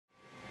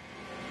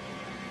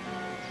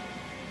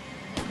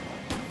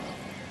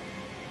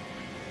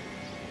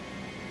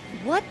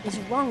what is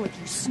wrong with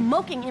you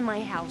smoking in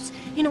my house?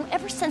 You know,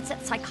 ever since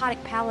that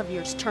psychotic pal of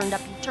yours turned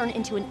up, you turned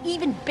into an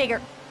even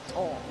bigger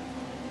asshole.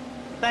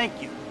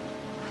 Thank you.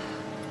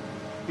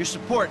 Your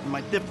support in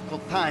my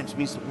difficult times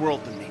means the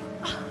world to me.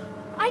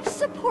 I've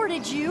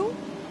supported you.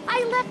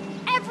 I left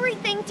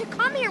everything to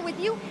come here with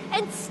you,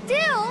 and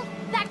still,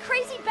 that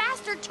crazy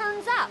bastard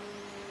turns up.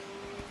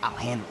 I'll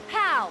handle it.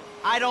 How?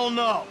 I don't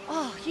know.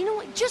 Oh, you know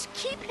what? Just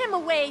keep him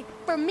away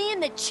from me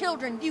and the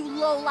children, you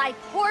low-life,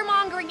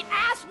 whoremongering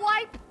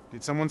asswipe!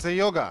 Did someone say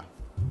yoga?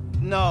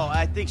 No,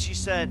 I think she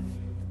said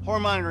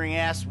whoremongering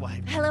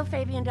asswipe. Hello,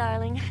 Fabien,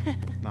 darling.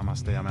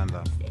 Namaste,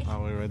 Amanda.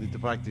 Are we ready to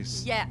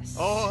practice? Yes.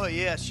 Oh,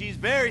 yeah, she's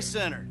very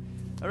centered.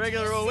 A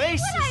regular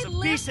oasis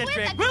of peace and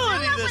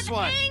tranquility, this with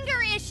one.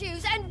 Anger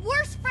issues and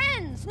worse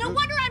friends. No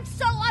wonder I'm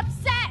so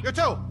upset. You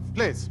too,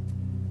 please.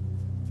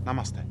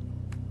 Namaste.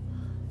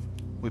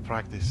 We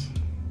practice.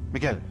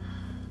 Miguel,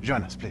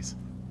 join us, please.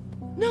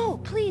 No,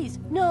 please,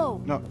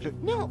 no. No, please.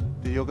 No.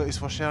 The yoga is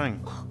for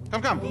sharing.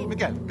 Come,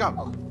 Miguel,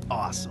 come.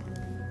 Awesome.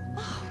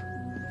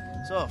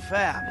 So,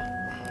 Fab,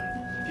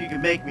 if you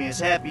could make me as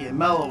happy and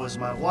mellow as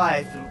my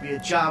wife, it would be a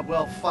job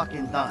well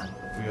fucking done.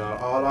 We are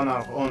all on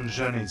our own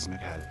journeys,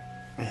 Miguel.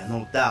 Yeah,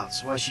 no doubt.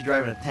 So why is she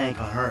driving a tank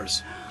on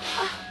hers?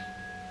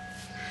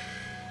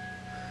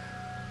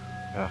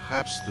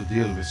 Perhaps to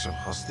deal with your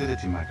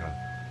hostility, Michael.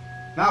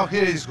 Now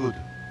here is good.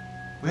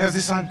 We have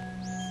the sun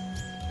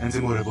and the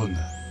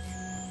moribunda.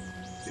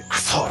 The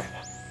asshole.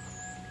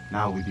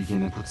 Now we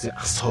begin and put the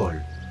asshole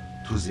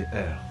to the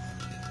earth.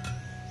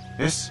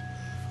 Yes,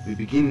 we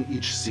begin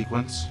each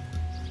sequence.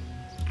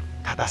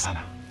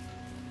 Tadasana.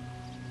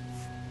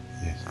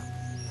 Yes.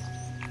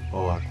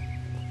 Or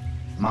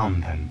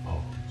mountain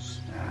pose.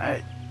 All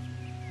right.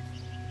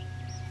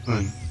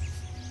 1,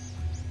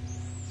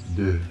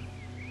 2,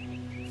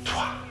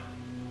 3.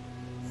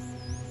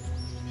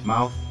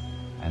 Mouth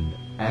and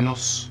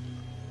anus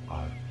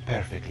are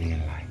perfectly in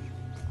line.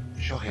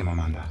 Show him,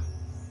 Amanda.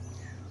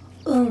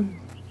 1,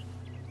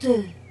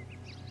 2,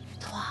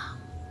 3.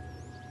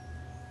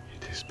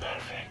 It is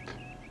perfect.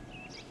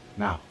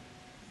 Now,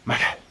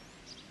 Michael.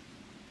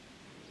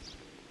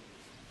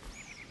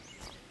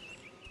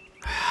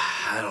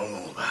 I don't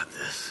know about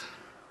this.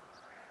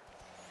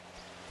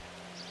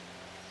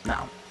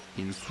 Now,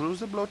 in through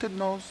the bloated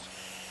nose,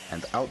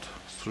 and out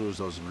through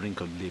those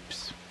wrinkled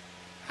lips.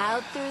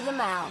 Out through the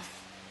mouth.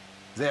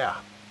 There.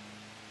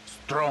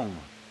 Strong.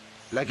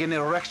 Like an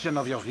erection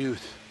of your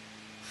youth.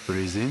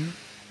 Breathe in.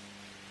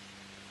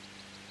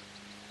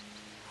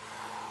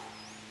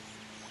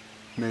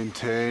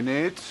 Maintain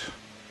it.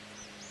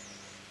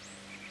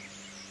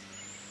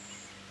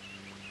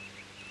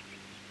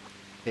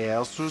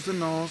 Air through the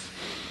nose,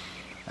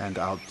 and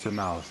out the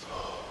mouth.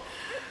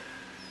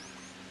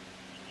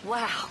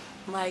 Wow,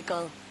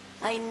 Michael.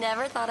 I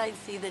never thought I'd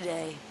see the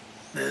day.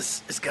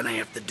 This is gonna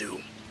have to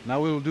do. Now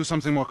we will do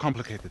something more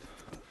complicated.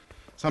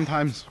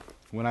 Sometimes,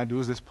 when I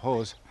do this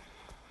pose,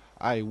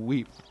 I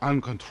weep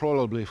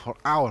uncontrollably for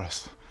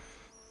hours.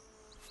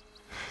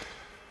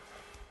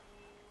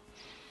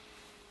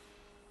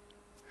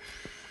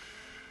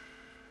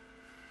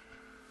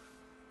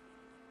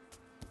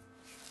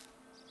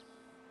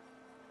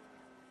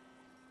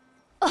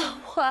 Oh,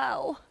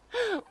 wow.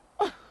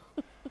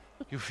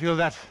 You feel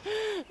that?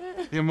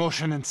 The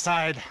emotion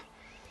inside.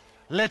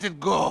 Let it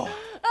go.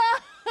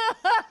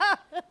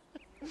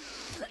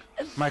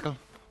 Michael,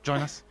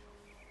 join us.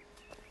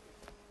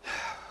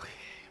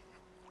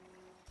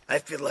 I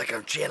feel like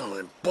I'm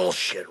channeling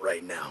bullshit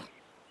right now.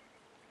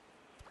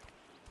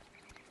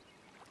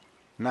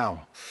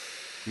 Now,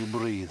 you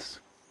breathe.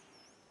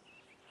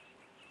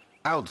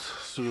 Out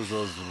through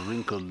those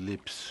wrinkled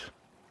lips.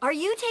 Are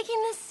you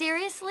taking this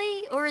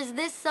seriously, or is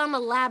this some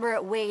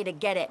elaborate way to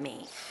get at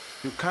me?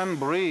 You can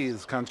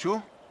breathe, can't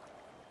you?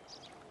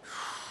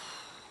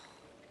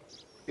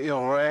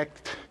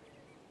 Erect,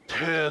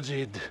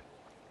 turgid.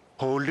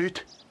 Hold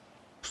it.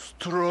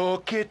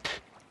 Stroke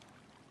it.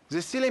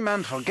 The silly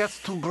man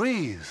forgets to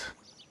breathe.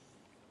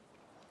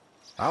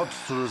 Out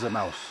through the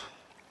mouth.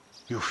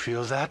 You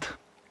feel that?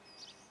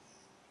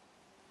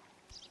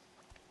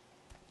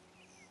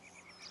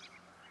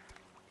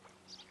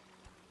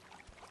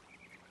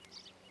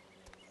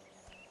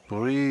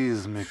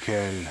 Breathe,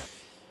 Mikhail.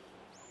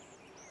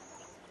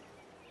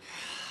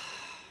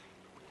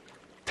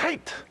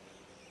 Tight!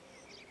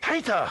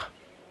 Tighter!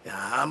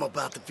 Yeah, I'm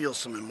about to feel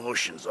some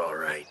emotions, all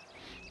right.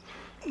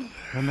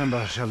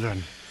 Remember,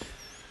 children,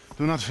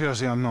 do not fear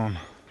the unknown.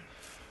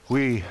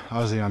 We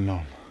are the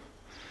unknown.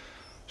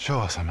 Show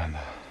us,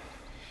 Amanda.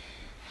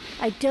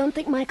 I don't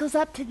think Michael's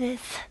up to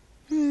this.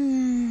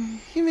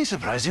 He may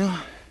surprise you.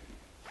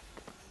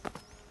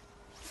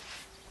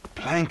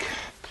 Plank.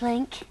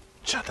 Plank?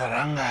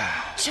 Chaturanga.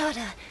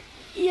 Chata.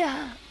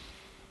 Yeah.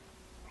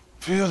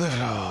 Feel the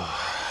flow.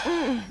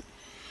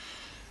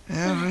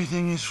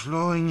 Everything is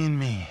flowing in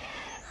me.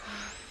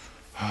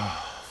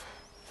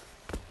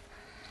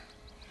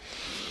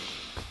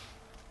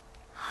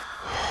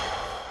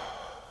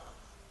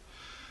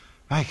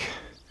 Mike,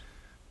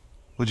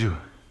 would you?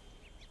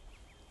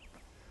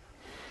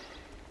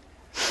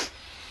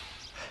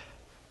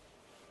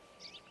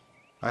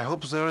 I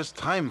hope there is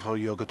time for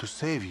yoga to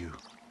save you.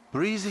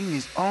 Breathing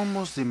is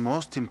almost the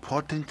most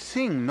important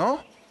thing,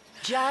 no?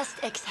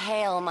 Just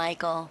exhale,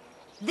 Michael.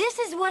 This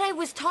is what I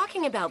was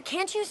talking about.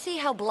 Can't you see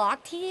how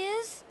blocked he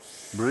is?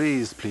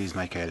 Breathe, please,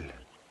 Michael.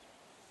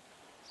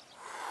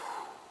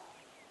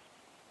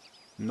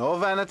 No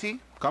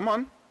vanity. Come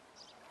on.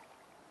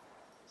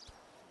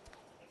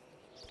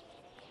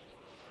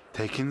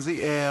 Take in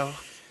the air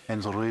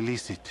and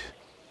release it.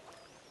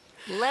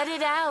 Let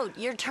it out.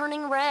 You're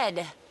turning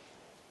red.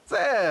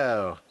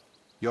 There!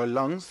 Your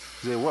lungs,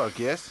 they work,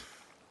 yes?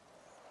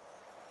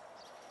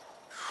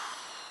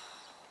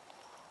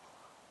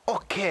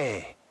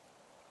 Okay.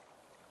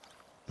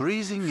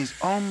 Breathing is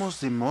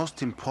almost the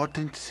most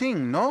important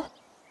thing, no?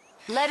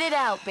 Let it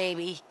out,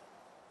 baby.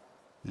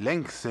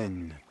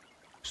 Lengthen.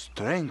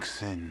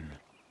 Strengthen.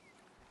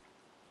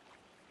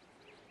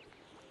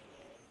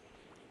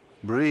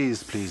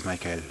 Breathe, please,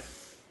 Michael.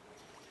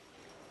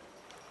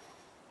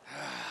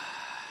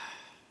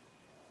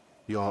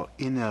 Your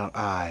inner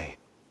eye.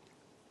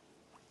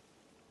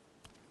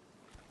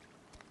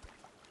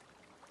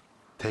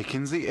 Take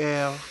in the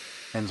air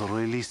and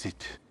release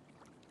it.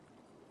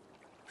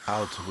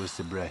 Out with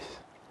the breath.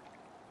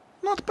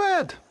 Not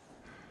bad.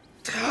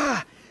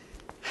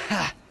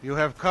 You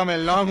have come a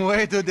long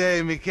way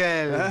today,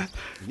 Mikhail.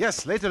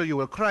 Yes, later you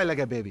will cry like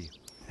a baby.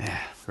 Yeah,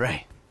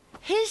 right.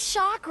 His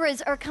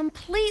chakras are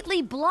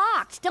completely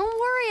blocked. Don't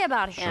worry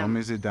about him. Show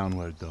me the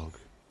downward dog.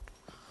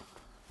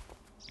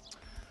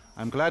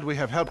 I'm glad we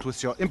have helped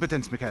with your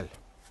impotence, Mikhail.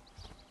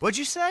 What'd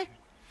you say?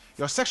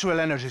 Your sexual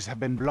energies have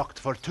been blocked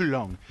for too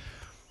long.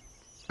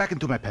 Back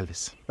into my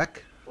pelvis.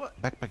 Back. What?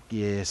 Back.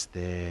 Yes,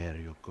 there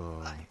you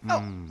go.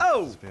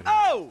 Oh!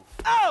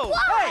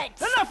 What? Hey,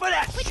 enough of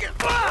that shit!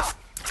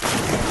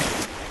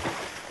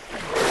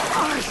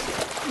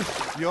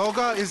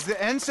 Yoga is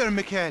the answer,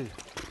 Mikhail.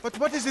 But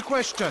what is the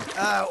question?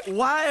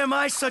 Why am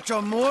I such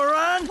a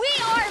moron?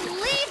 We are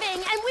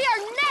leaving, and we are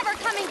never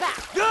coming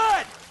back.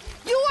 Good!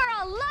 You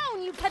are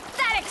alone, you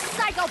pathetic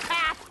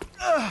psychopath.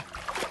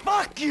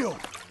 Fuck you!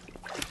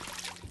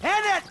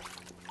 And that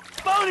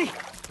phony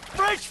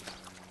French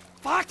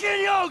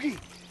fucking yogi!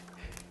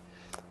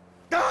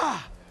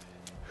 Ah!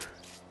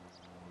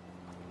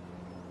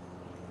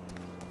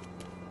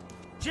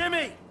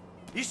 Jimmy,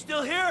 you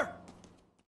still here?